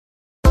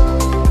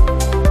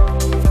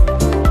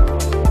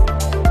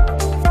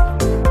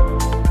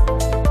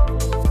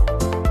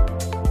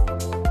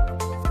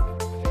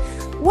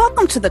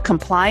Welcome to the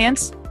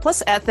Compliance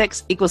plus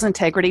Ethics equals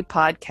Integrity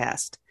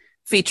podcast,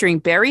 featuring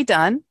Barry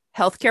Dunn,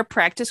 healthcare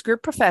practice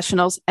group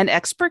professionals, and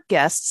expert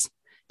guests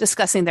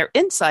discussing their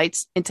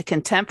insights into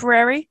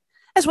contemporary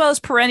as well as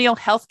perennial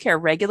healthcare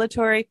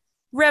regulatory,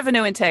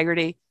 revenue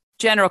integrity,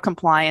 general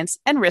compliance,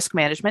 and risk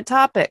management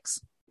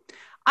topics.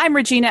 I'm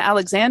Regina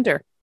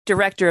Alexander,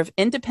 Director of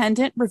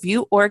Independent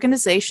Review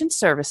Organization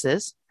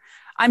Services.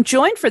 I'm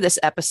joined for this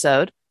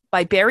episode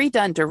by Barry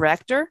Dunn,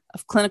 Director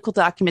of Clinical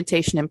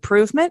Documentation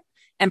Improvement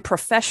and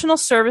Professional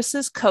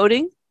Services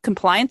Coding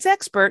Compliance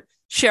Expert,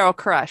 Cheryl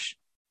Crush.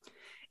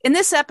 In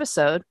this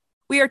episode,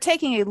 we are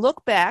taking a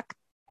look back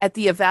at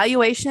the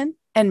evaluation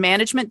and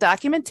management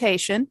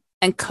documentation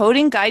and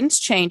coding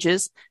guidance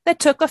changes that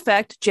took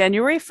effect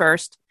January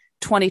 1st,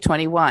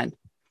 2021,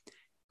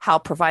 how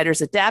providers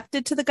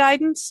adapted to the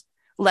guidance,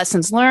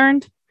 lessons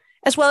learned,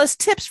 as well as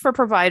tips for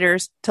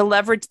providers to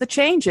leverage the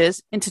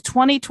changes into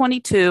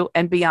 2022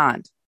 and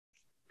beyond.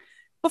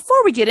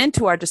 Before we get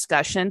into our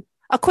discussion,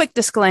 a quick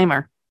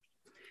disclaimer.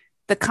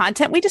 The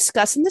content we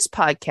discuss in this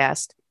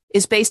podcast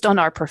is based on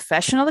our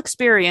professional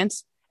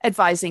experience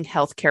advising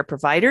healthcare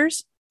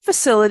providers,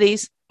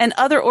 facilities, and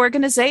other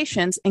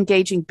organizations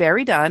engaging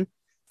Barry Dunn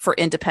for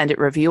independent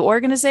review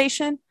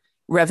organization,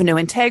 revenue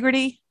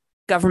integrity,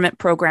 government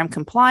program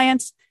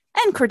compliance,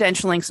 and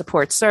credentialing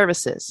support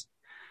services.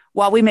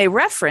 While we may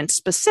reference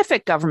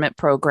specific government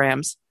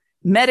programs,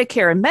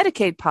 Medicare and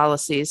Medicaid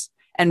policies,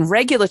 and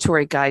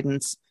regulatory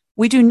guidance,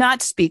 we do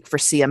not speak for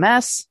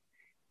CMS,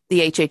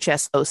 the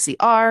HHS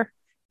OCR,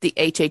 the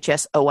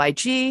HHS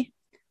OIG,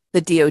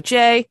 the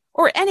DOJ,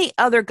 or any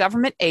other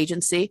government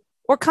agency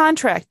or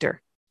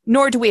contractor,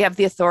 nor do we have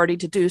the authority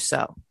to do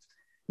so.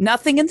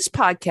 Nothing in this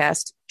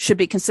podcast should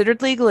be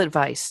considered legal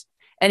advice.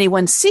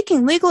 Anyone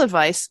seeking legal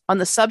advice on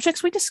the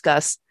subjects we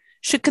discuss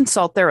should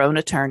consult their own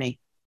attorney.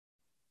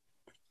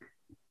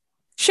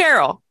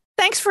 Cheryl,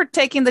 thanks for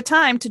taking the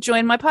time to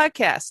join my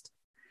podcast.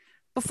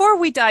 Before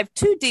we dive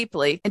too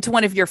deeply into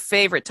one of your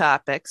favorite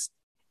topics,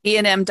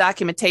 E&M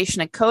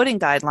documentation and coding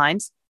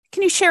guidelines,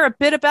 can you share a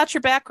bit about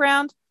your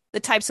background, the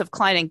types of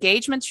client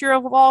engagements you're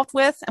involved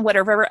with, and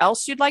whatever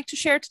else you'd like to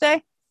share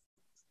today?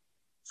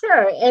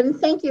 Sure, and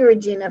thank you,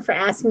 Regina, for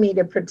asking me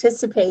to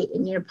participate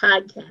in your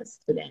podcast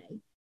today.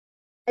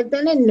 I've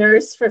been a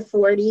nurse for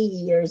 40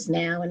 years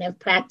now and have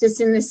practiced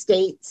in the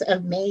states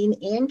of Maine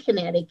and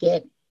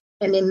Connecticut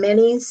and in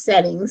many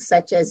settings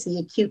such as the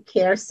acute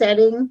care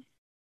setting,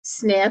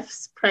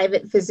 SNFs,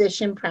 private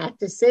physician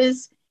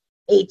practices,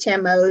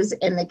 HMOs,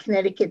 and the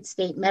Connecticut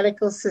State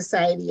Medical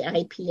Society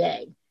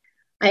IPA.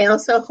 I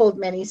also hold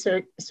many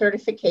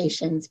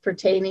certifications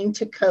pertaining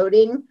to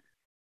coding,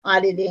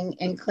 auditing,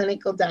 and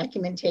clinical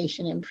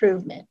documentation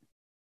improvement.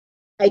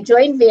 I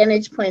joined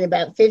VantagePoint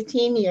about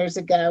 15 years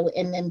ago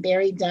and then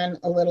Barry Dunn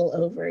a little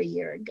over a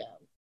year ago.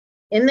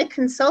 In the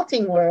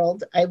consulting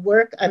world, I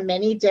work on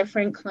many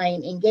different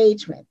client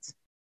engagements.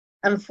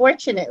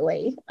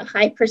 Unfortunately, a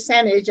high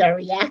percentage are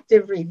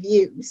reactive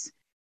reviews,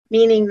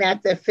 meaning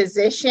that the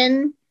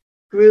physician,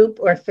 group,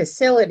 or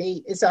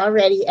facility is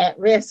already at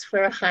risk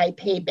for a high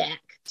payback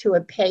to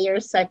a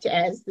payer such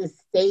as the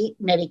state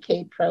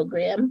Medicaid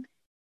program,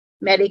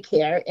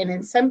 Medicare, and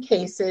in some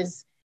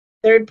cases,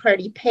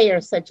 third-party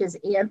payers such as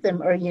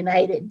Anthem or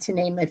United, to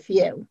name a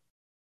few.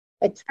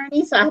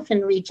 Attorneys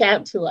often reach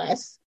out to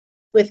us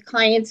with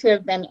clients who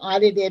have been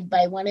audited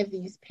by one of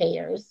these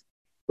payers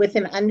with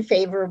an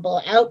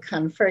unfavorable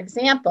outcome. For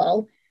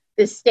example,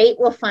 the state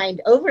will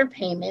find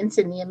overpayments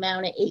in the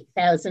amount of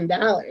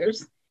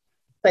 $8,000,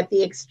 but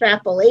the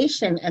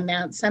extrapolation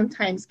amount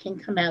sometimes can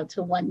come out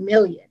to $1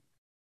 million.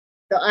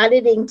 The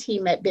auditing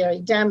team at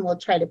Barry Dunn will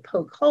try to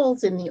poke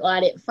holes in the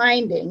audit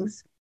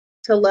findings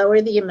to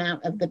lower the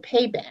amount of the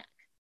payback.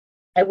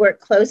 I work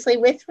closely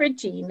with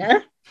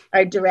Regina,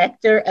 our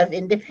Director of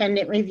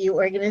Independent Review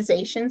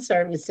Organization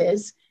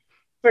Services,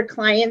 for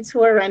clients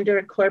who are under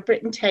a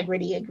corporate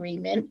integrity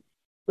agreement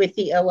with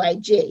the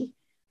OIG.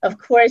 Of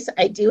course,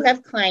 I do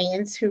have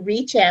clients who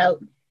reach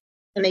out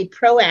on a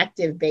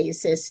proactive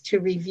basis to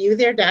review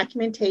their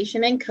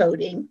documentation and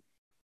coding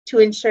to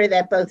ensure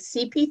that both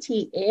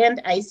CPT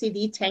and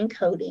ICD-10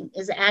 coding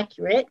is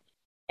accurate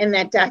and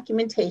that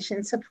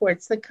documentation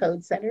supports the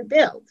codes that are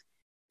billed.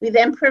 We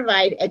then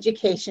provide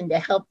education to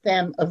help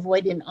them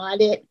avoid an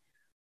audit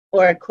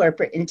or a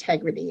corporate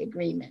integrity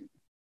agreement.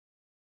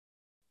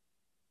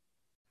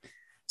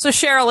 So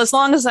Cheryl, as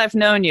long as I've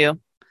known you,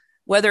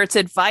 whether it's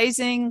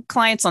advising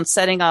clients on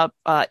setting up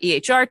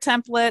EHR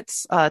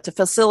templates to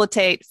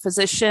facilitate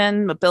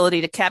physician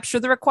ability to capture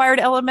the required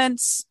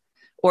elements,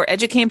 or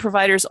educating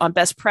providers on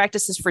best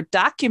practices for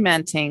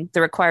documenting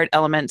the required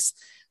elements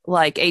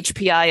like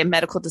HPI and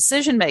medical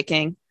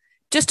decision-making,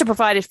 just to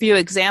provide a few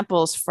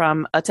examples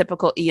from a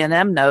typical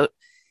E&M note,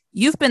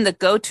 you've been the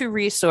go-to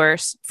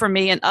resource for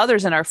me and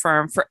others in our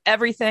firm for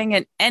everything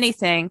and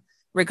anything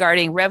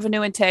regarding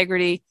revenue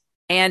integrity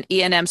and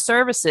E&M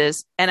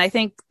services. And I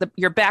think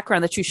your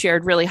background that you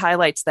shared really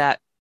highlights that.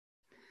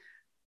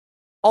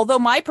 Although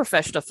my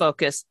professional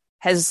focus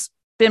has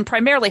been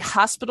primarily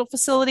hospital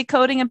facility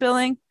coding and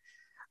billing,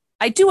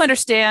 I do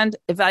understand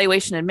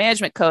evaluation and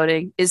management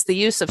coding is the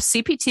use of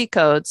CPT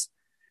codes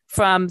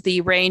from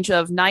the range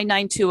of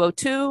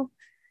 99202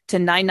 to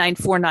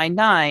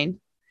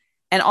 99499,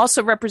 and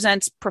also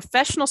represents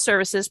professional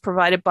services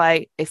provided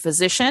by a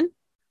physician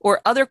or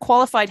other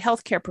qualified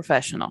healthcare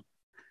professional.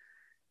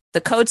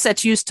 The code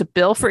sets used to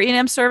bill for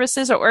E&M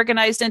services are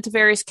organized into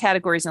various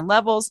categories and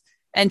levels,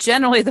 and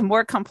generally the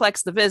more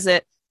complex the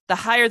visit, the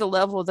higher the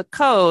level of the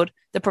code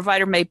the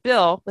provider may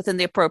bill within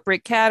the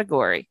appropriate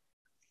category.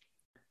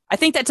 I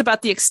think that's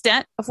about the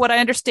extent of what I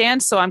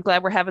understand, so I'm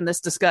glad we're having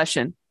this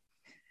discussion.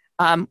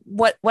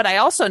 What I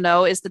also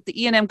know is that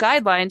the E&M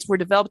guidelines were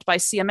developed by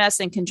CMS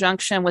in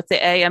conjunction with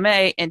the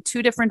AMA in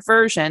two different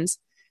versions,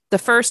 the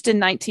first in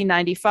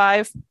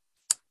 1995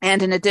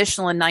 and an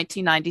additional in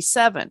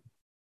 1997.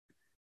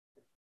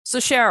 So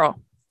Cheryl,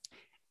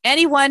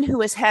 anyone who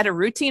has had a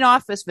routine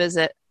office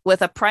visit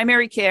with a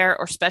primary care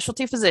or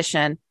specialty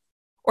physician,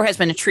 or has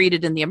been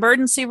treated in the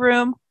emergency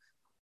room,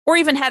 or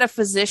even had a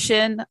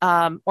physician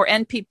or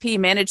NPP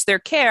manage their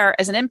care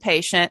as an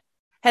inpatient,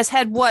 has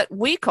had what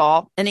we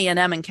call an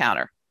E&M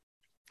encounter.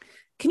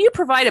 Can you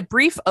provide a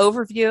brief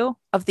overview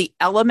of the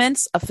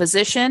elements a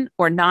physician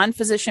or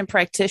non-physician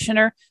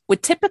practitioner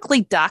would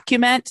typically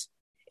document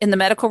in the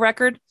medical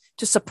record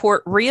to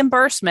support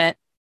reimbursement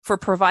for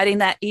providing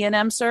that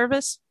E&M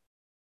service?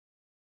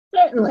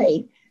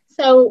 Certainly.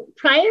 So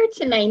prior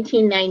to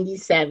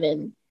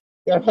 1997,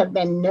 there have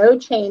been no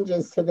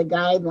changes to the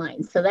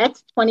guidelines. So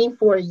that's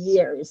 24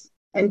 years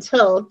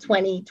until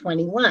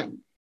 2021.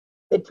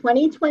 The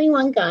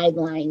 2021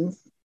 guidelines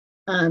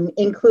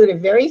include a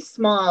very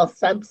small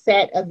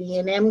subset of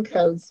E&M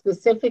codes,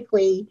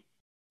 specifically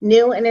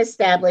new and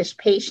established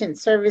patient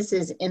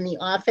services in the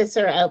office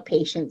or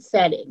outpatient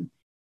setting,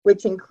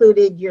 which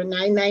included your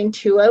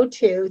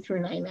 99202 through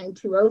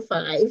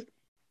 99205,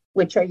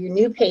 which are your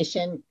new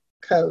patient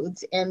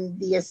codes, and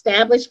the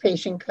established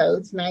patient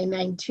codes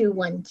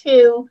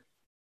 99212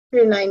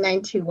 through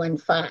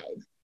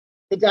 99215.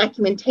 The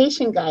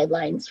documentation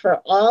guidelines for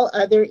all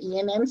other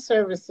E&M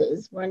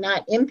services were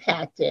not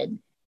impacted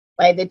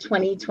by the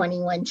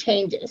 2021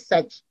 changes,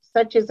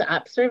 such as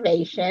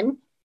observation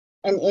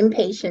and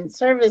inpatient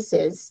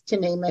services, to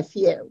name a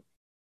few.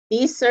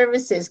 These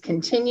services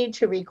continue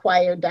to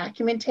require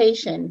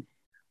documentation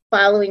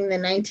following the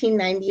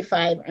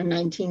 1995 or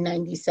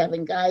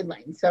 1997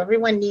 guidelines. So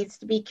everyone needs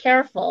to be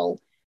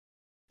careful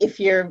if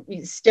you're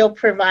still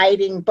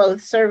providing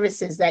both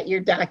services that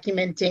you're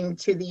documenting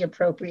to the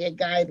appropriate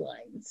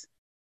guidelines.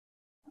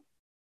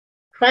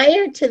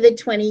 Prior to the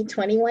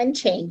 2021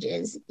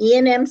 changes,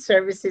 E&M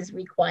services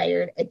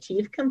required a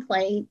chief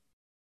complaint,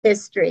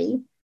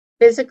 history,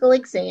 physical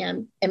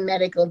exam, and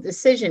medical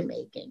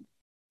decision-making.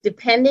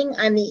 Depending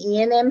on the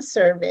E&M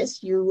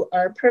service you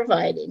are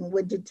providing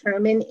would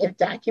determine if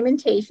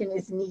documentation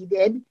is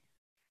needed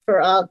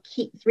for all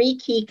three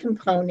key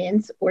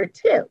components or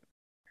two.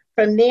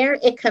 From there,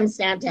 it comes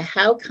down to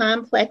how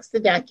complex the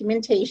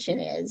documentation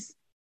is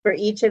for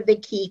each of the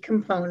key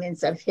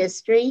components of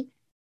history,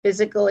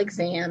 physical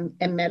exam,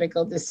 and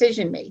medical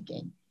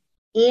decision-making.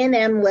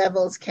 E&M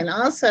levels can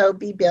also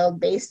be billed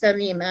based on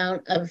the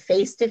amount of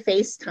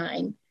face-to-face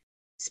time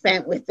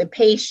spent with the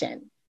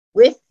patient,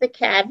 with the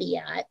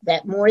caveat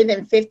that more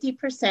than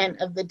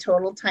 50% of the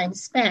total time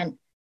spent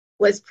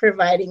was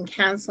providing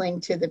counseling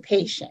to the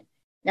patient.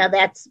 Now,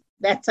 that's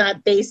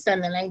not based on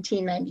the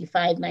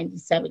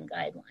 1995-97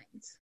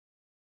 guidelines.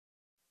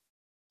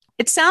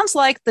 It sounds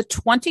like the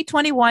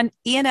 2021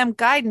 E&M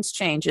guidance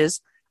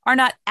changes are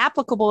not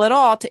applicable at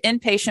all to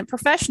inpatient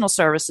professional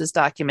services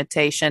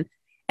documentation.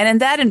 And in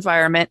that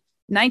environment,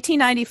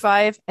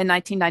 1995 and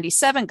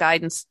 1997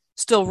 guidance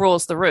still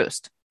rules the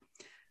roost.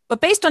 But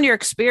based on your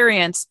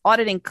experience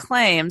auditing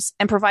claims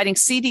and providing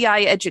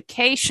CDI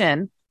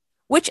education,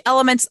 which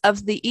elements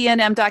of the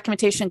E&M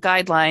documentation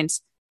guidelines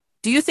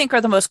do you think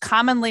are the most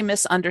commonly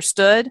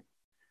misunderstood?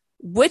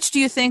 Which do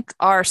you think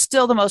are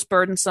still the most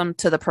burdensome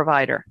to the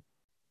provider?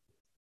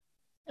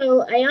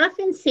 So I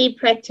often see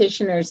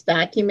practitioners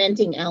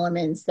documenting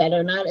elements that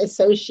are not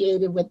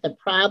associated with the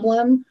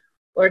problem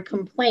or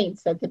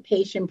complaints that the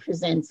patient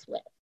presents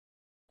with,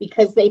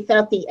 because they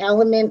felt the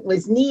element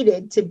was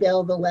needed to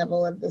bill the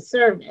level of the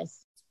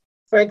service.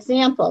 For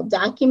example,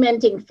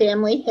 documenting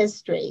family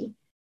history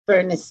for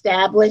an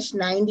established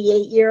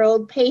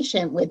 98-year-old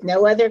patient with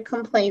no other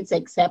complaints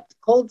except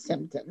cold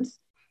symptoms.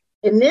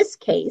 In this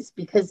case,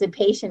 because the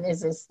patient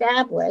is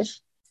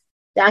established,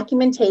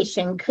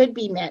 documentation could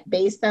be met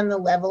based on the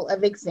level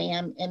of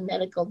exam and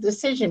medical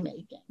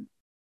decision-making.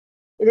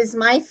 It is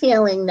my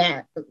feeling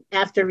that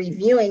after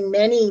reviewing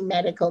many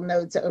medical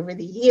notes over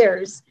the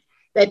years,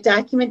 that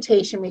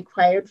documentation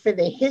required for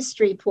the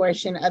history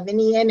portion of an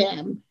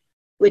E&M,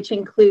 which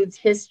includes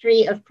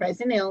history of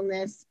present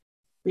illness,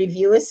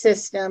 review of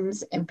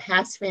systems, and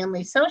past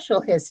family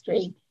social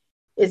history,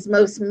 is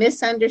most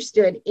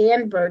misunderstood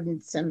and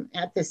burdensome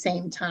at the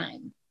same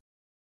time.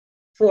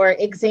 For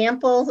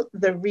example,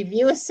 the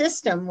review of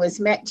system was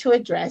meant to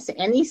address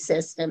any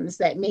systems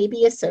that may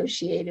be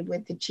associated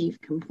with the chief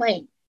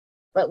complaint.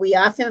 but we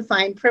often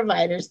find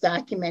providers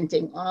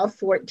documenting all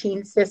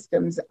 14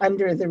 systems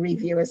under the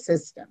review of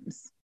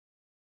systems.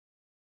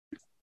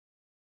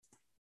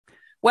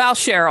 Wow,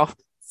 Cheryl,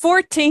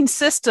 14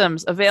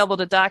 systems available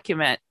to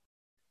document.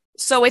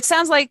 So it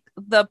sounds like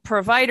the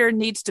provider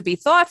needs to be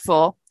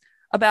thoughtful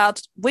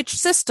about which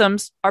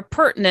systems are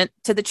pertinent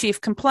to the chief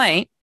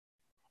complaint.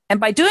 And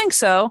by doing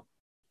so,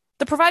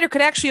 the provider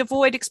could actually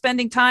avoid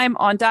expending time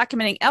on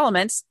documenting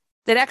elements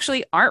that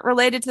actually aren't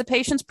related to the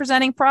patient's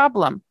presenting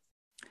problem.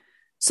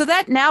 So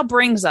that now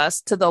brings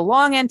us to the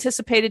long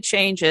anticipated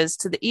changes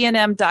to the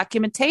E&M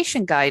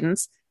documentation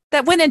guidance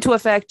that went into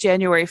effect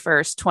January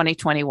 1st,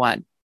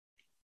 2021.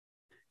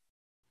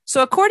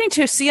 So according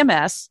to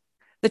CMS,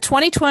 the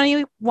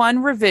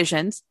 2021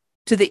 revisions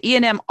to the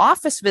E&M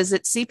office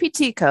visit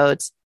CPT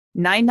codes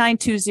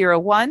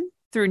 99201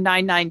 through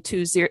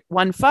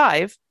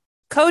 99215,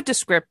 code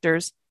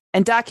descriptors,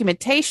 and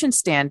documentation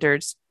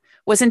standards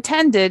was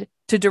intended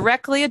to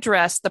directly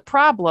address the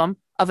problem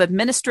of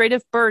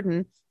administrative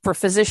burden for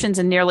physicians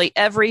in nearly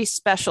every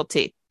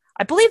specialty.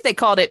 I believe they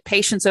called it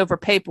patients over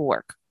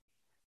paperwork.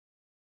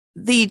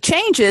 The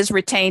changes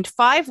retained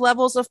 5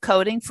 levels of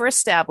coding for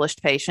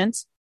established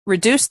patients,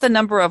 reduced the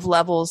number of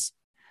levels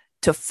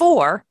to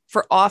 4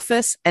 for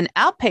office and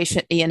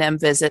outpatient E&M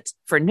visits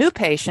for new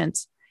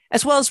patients,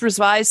 as well as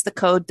revised the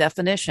code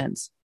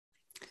definitions.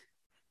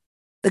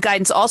 The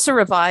guidance also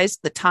revised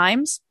the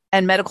times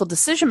and medical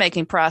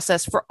decision-making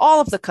process for all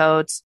of the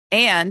codes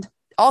and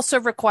also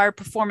required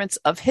performance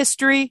of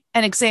history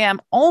and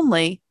exam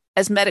only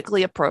as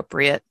medically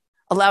appropriate,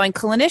 allowing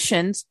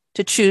clinicians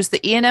to choose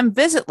the E&M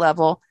visit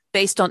level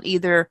based on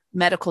either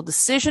medical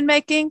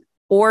decision-making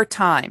or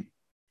time.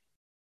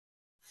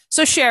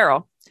 So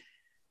Cheryl,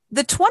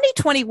 the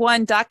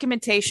 2021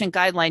 documentation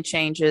guideline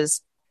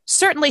changes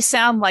certainly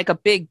sound like a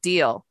big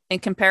deal in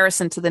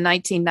comparison to the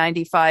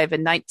 1995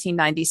 and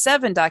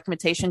 1997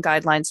 documentation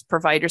guidelines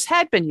providers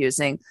had been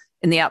using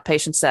in the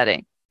outpatient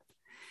setting.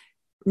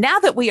 Now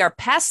that we are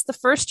past the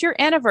first-year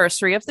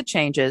anniversary of the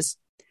changes,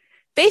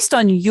 based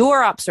on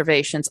your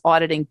observations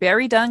auditing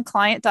Berry Dunn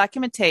client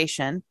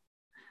documentation,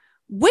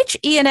 which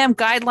E&M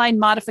guideline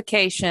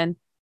modification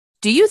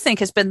do you think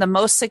has been the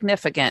most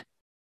significant,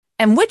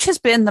 and which has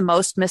been the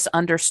most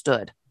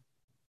misunderstood?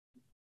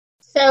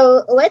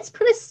 So let's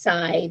put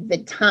aside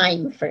the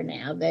time for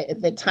now,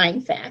 the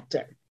time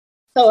factor.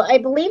 So I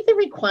believe the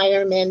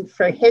requirement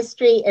for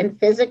history and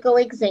physical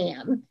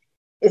exam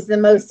is the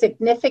most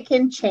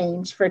significant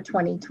change for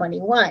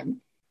 2021.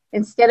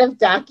 Instead of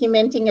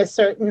documenting a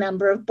certain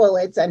number of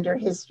bullets under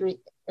history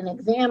and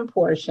exam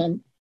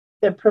portion,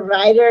 the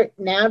provider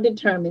now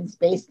determines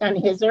based on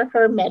his or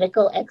her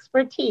medical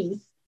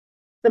expertise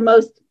the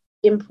most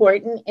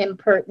important and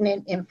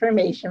pertinent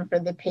information for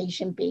the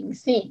patient being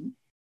seen.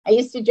 I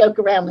used to joke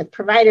around with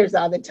providers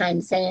all the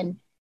time saying,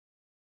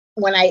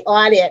 when I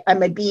audit,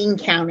 I'm a bean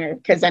counter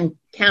because I'm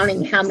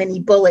counting how many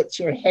bullets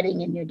you're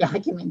hitting in your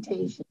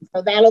documentation.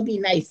 So that'll be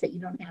nice that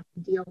you don't have to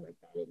deal with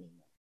that anymore.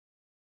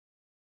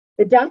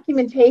 The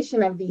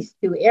documentation of these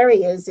two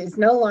areas is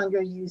no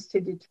longer used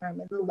to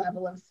determine the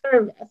level of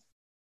service.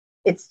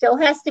 It still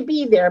has to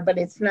be there, but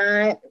it's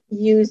not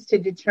used to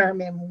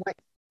determine what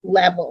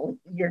level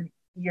you're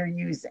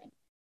using.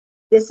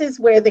 This is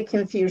where the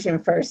confusion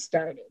first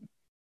started.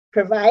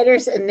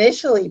 Providers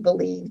initially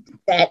believed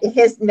that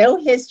no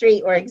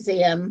history or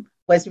exam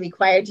was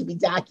required to be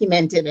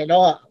documented at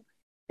all.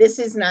 This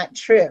is not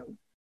true.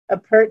 A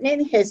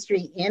pertinent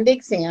history and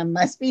exam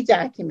must be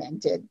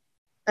documented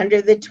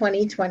under the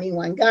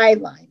 2021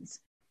 guidelines.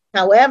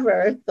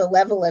 However, the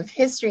level of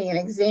history and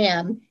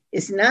exam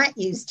is not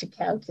used to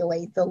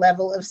calculate the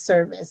level of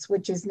service,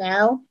 which is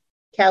now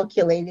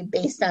calculated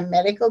based on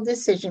medical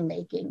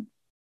decision-making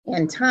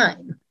and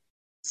time.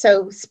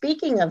 So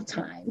speaking of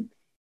time,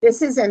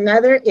 this is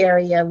another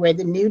area where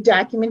the new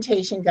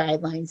documentation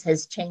guidelines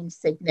has changed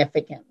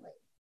significantly.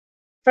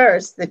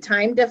 First, the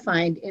time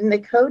defined in the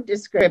code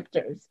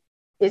descriptors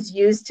is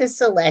used to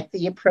select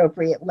the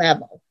appropriate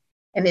level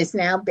and is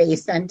now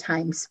based on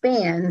time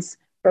spans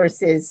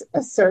versus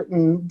a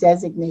certain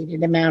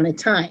designated amount of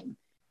time.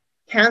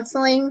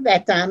 Counseling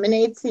that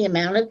dominates the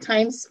amount of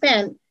time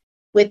spent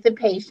with the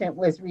patient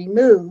was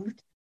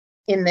removed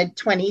in the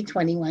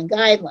 2021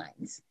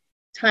 guidelines.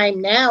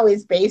 Time now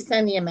is based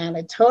on the amount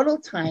of total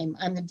time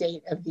on the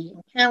date of the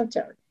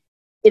encounter.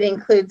 It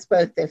includes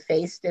both the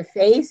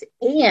face-to-face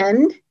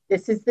and,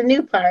 this is the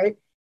new part,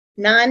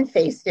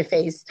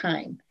 non-face-to-face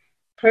time,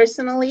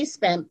 personally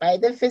spent by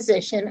the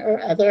physician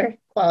or other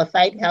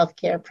qualified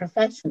healthcare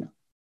professional.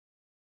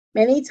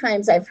 Many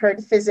times I've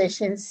heard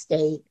physicians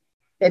state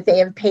that they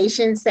have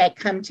patients that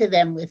come to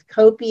them with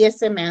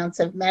copious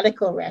amounts of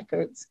medical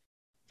records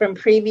from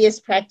previous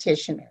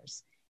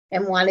practitioners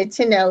and wanted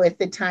to know if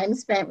the time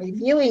spent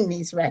reviewing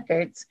these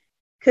records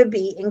could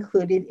be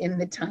included in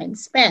the time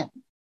spent.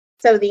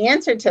 So the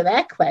answer to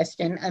that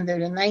question under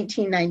the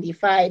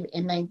 1995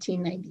 and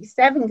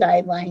 1997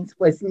 guidelines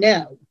was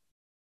no.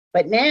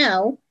 But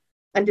now,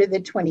 under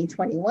the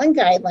 2021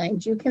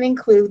 guidelines, you can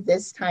include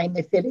this time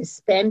if it is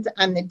spent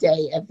on the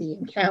day of the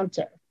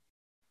encounter.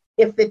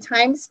 If the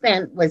time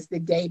spent was the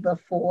day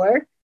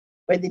before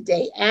or the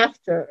day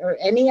after or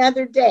any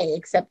other day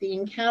except the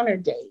encounter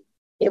date,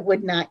 it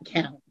would not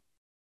count.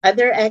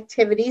 Other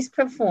activities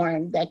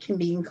performed that can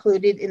be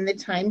included in the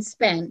time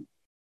spent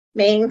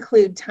may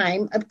include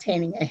time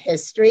obtaining a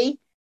history,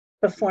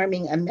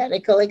 performing a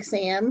medical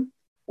exam,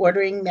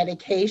 ordering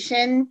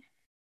medication,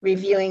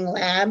 reviewing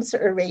labs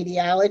or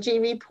radiology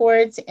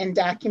reports, and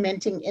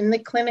documenting in the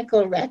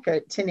clinical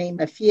record, to name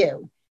a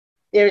few.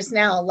 There's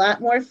now a lot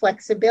more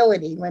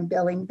flexibility when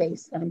billing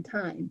based on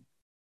time.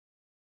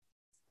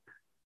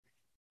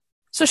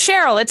 So,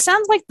 Cheryl, it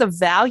sounds like the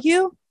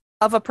value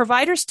of a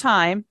provider's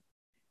time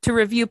to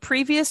review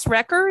previous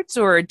records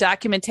or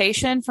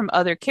documentation from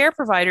other care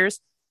providers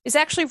is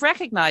actually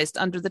recognized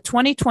under the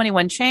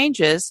 2021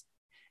 changes.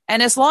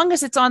 And as long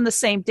as it's on the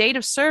same date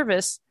of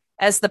service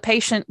as the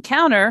patient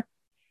counter,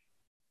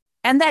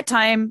 and that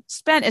time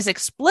spent is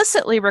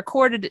explicitly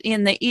recorded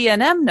in the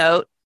E&M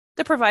note,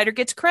 the provider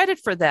gets credit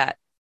for that.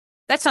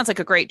 That sounds like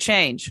a great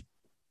change.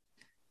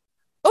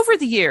 Over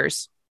the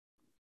years,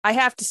 I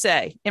have to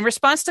say, in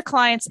response to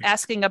clients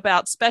asking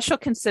about special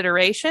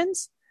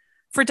considerations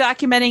for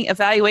documenting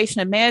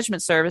evaluation and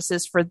management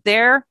services for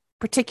their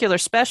particular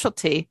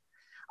specialty,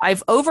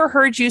 I've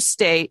overheard you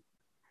state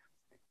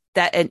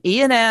that an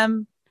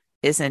E&M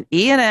is an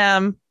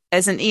E&M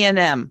as an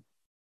E&M.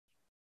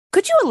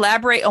 Could you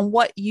elaborate on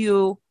what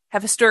you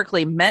have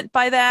historically meant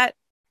by that?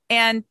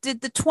 And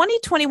did the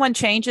 2021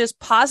 changes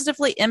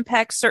positively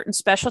impact certain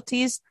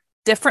specialties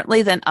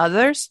differently than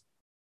others?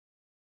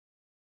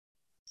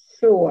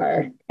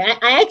 Sure.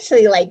 I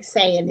actually like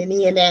saying an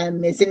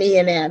E&M is an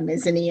E&M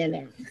is an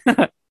E&M.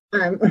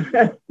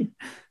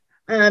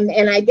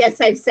 And I guess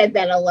I've said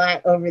that a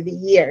lot over the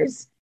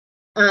years.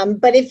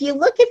 But if you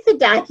look at the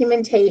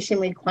documentation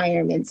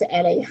requirements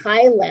at a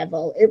high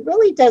level, it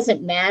really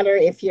doesn't matter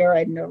if you're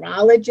a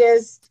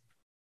neurologist,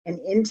 an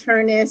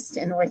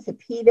internist, an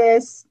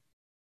orthopedist,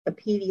 a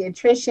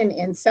pediatrician,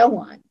 and so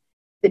on.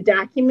 The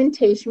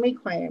documentation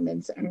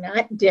requirements are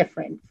not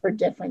different for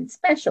different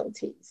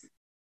specialties.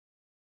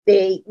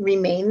 They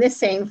remain the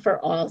same for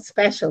all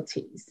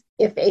specialties.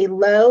 If a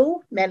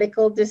low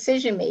medical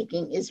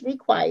decision-making is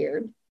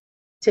required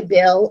to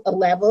bill a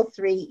level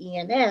 3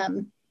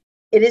 E&M,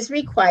 it is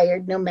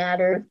required no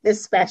matter the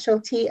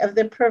specialty of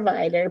the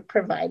provider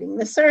providing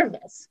the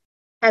service.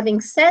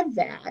 Having said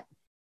that,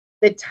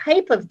 the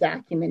type of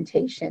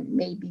documentation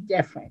may be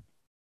different.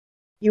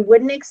 You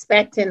wouldn't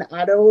expect an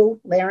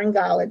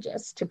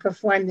otolaryngologist to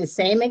perform the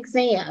same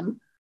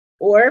exam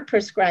or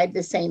prescribe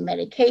the same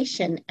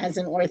medication as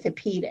an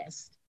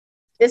orthopedist.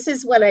 This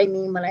is what I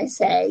mean when I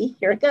say,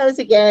 here it goes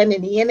again,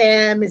 an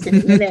E&M is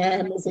an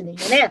E&M is an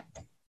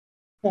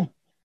E&M.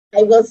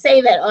 I will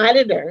say that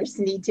auditors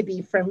need to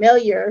be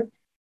familiar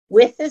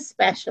with the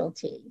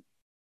specialty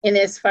in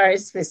as far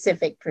as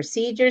specific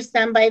procedures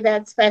done by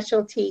that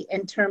specialty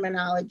and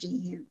terminology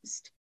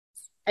used.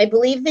 I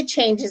believe the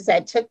changes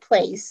that took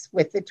place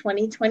with the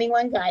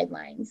 2021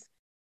 guidelines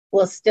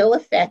will still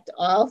affect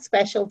all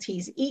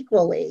specialties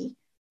equally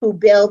who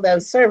bill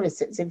those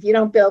services. If you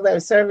don't bill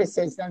those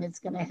services, then it's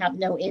going to have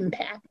no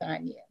impact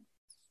on you.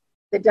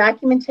 The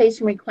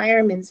documentation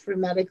requirements for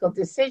medical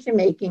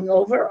decision-making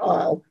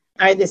overall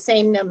are the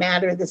same no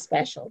matter the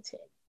specialty.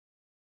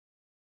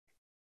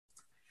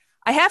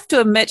 I have to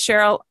admit,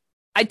 Cheryl,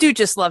 I do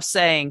just love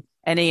saying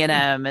an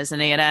E&M is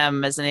an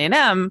E&M is an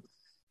E&M,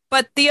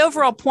 but the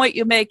overall point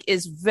you make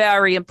is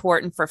very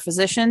important for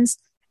physicians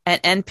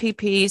and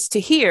NPPs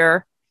to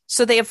hear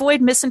so they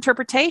avoid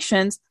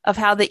misinterpretations of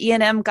how the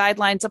E&M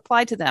guidelines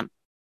apply to them.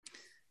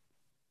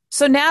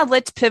 So now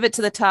let's pivot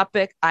to the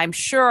topic I'm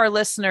sure our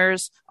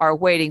listeners are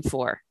waiting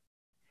for.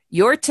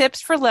 Your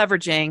tips for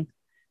leveraging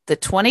the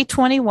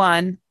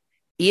 2021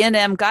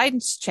 E&M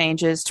guidance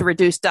changes to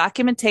reduce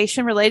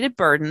documentation-related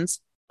burdens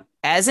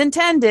as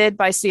intended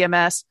by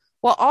CMS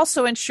while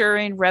also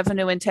ensuring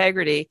revenue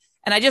integrity.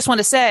 And I just want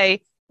to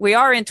say, we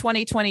are in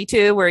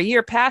 2022, we're a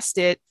year past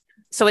it,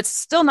 so it's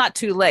still not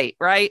too late,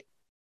 right?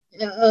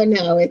 Oh,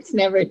 no, it's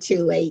never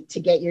too late to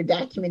get your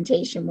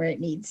documentation where it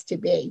needs to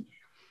be.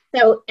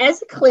 So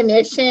as a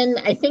clinician,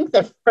 I think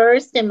the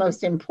first and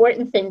most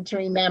important thing to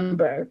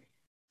remember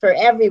for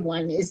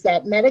everyone is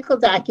that medical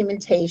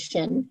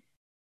documentation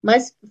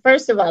must,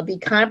 first of all, be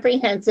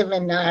comprehensive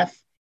enough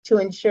to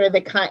ensure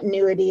the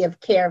continuity of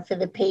care for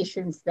the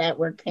patients that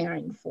we're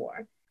caring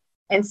for.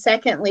 And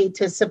secondly,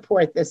 to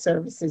support the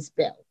services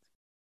billed.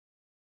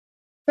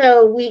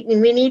 So we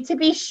need to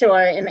be sure,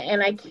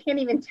 and I can't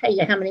even tell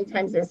you how many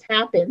times this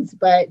happens,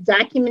 but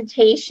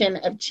documentation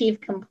of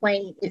chief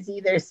complaint is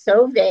either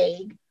so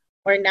vague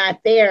or not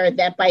there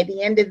that by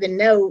the end of the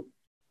note,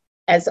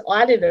 as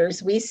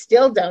auditors, we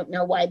still don't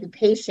know why the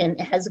patient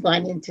has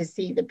gone in to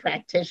see the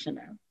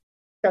practitioner.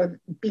 So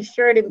be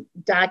sure to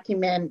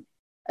document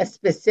a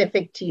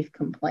specific chief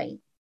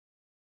complaint.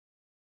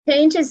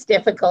 Change is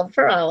difficult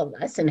for all of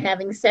us, and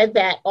having said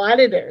that,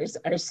 auditors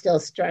are still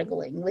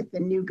struggling with the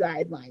new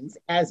guidelines,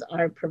 as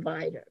are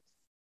providers.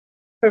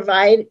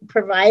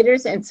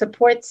 Providers and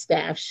support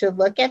staff should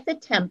look at the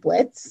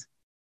templates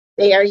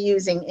they are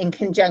using in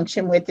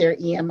conjunction with their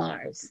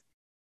EMRs.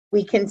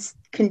 We can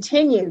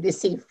continue to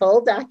see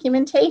full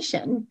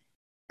documentation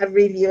of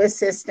Review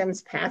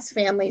Assistant's past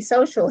family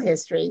social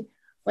history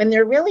when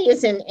there really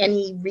isn't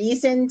any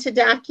reason to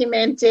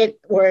document it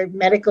or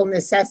medical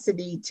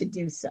necessity to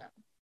do so.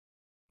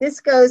 This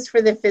goes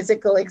for the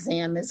physical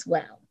exam as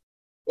well.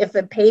 If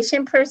a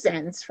patient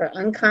presents for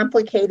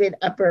uncomplicated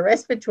upper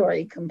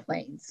respiratory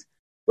complaints,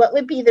 what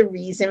would be the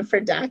reason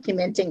for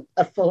documenting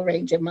a full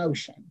range of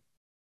motion?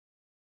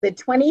 The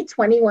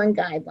 2021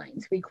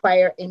 guidelines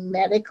require a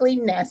medically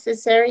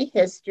necessary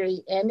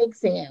history and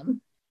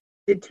exam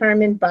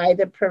determined by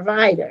the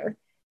provider,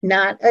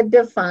 not a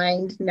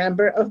defined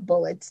number of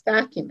bullets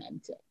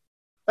documented.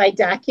 By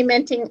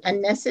documenting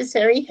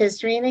unnecessary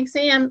history and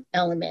exam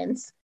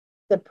elements,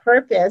 the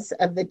purpose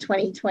of the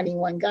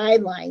 2021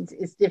 guidelines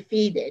is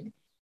defeated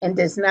and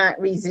does not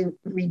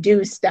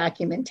reduce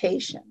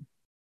documentation.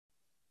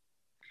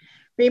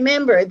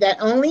 Remember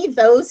that only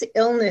those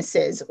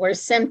illnesses or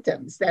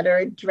symptoms that are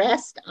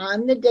addressed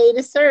on the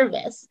data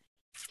service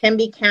can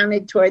be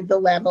counted toward the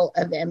level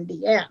of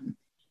MDM.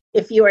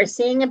 If you are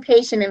seeing a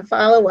patient in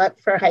follow-up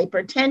for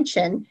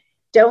hypertension,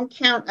 don't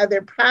count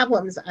other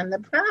problems on the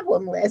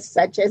problem list,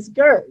 such as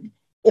GERD,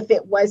 if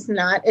it was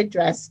not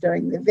addressed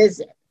during the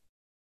visit.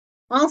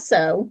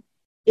 Also,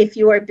 if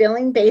you are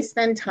billing based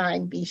on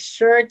time, be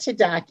sure to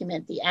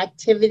document the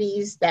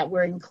activities that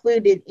were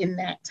included in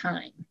that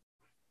time.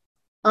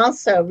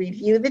 Also,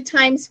 review the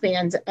time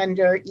spans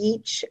under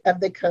each of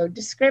the code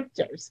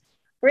descriptors.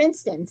 For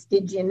instance,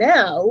 did you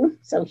know,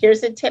 so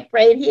here's a tip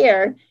right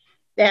here,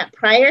 that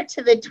prior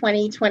to the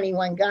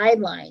 2021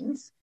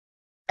 guidelines,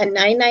 a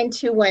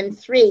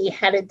 99213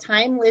 had a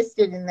time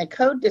listed in the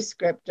code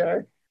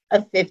descriptor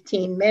of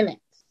 15 minutes.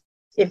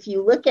 If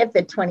you look at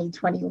the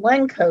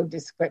 2021 code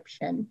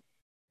description,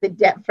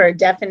 for a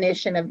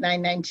definition of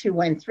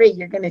 99213,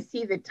 you're going to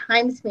see the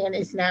time span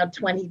is now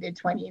 20 to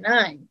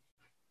 29.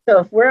 So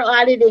if we're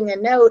auditing a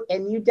note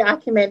and you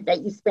document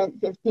that you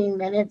spent 15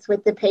 minutes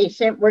with the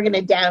patient, we're going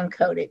to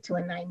downcode it to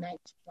a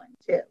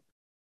 99212.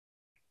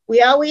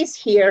 We always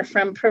hear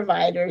from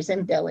providers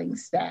and billing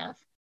staff,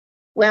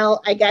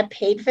 well, I got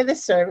paid for the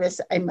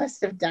service, I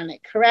must have done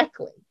it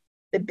correctly.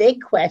 The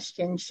big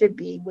question should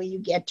be, will you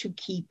get to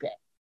keep it?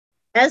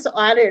 As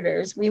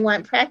auditors, we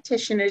want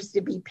practitioners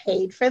to be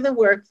paid for the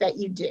work that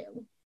you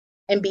do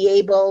and be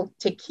able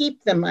to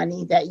keep the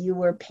money that you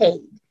were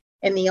paid.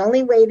 And the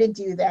only way to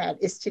do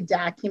that is to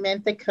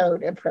document the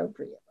code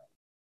appropriately.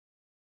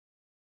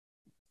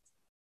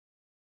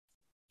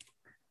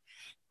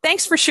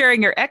 Thanks for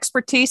sharing your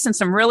expertise and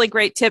some really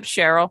great tips,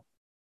 Cheryl.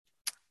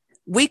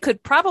 We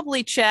could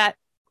probably chat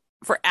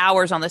for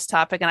hours on this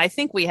topic, and I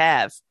think we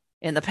have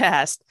in the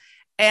past.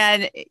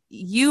 And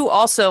you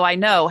also, I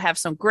know, have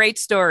some great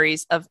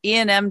stories of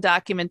E&M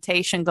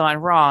documentation gone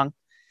wrong,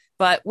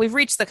 but we've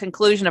reached the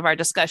conclusion of our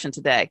discussion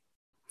today.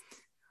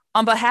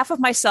 On behalf of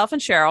myself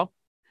and Cheryl,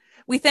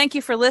 we thank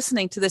you for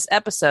listening to this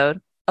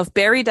episode of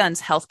Barry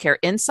Dunn's Healthcare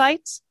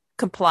Insights,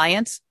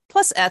 Compliance,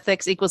 plus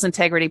Ethics equals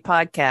Integrity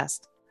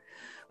podcast.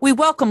 We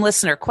welcome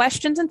listener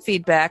questions and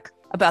feedback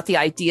about the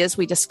ideas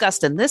we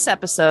discussed in this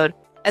episode,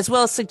 as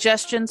well as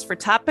suggestions for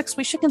topics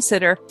we should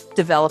consider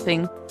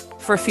developing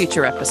for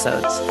future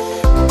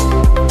episodes.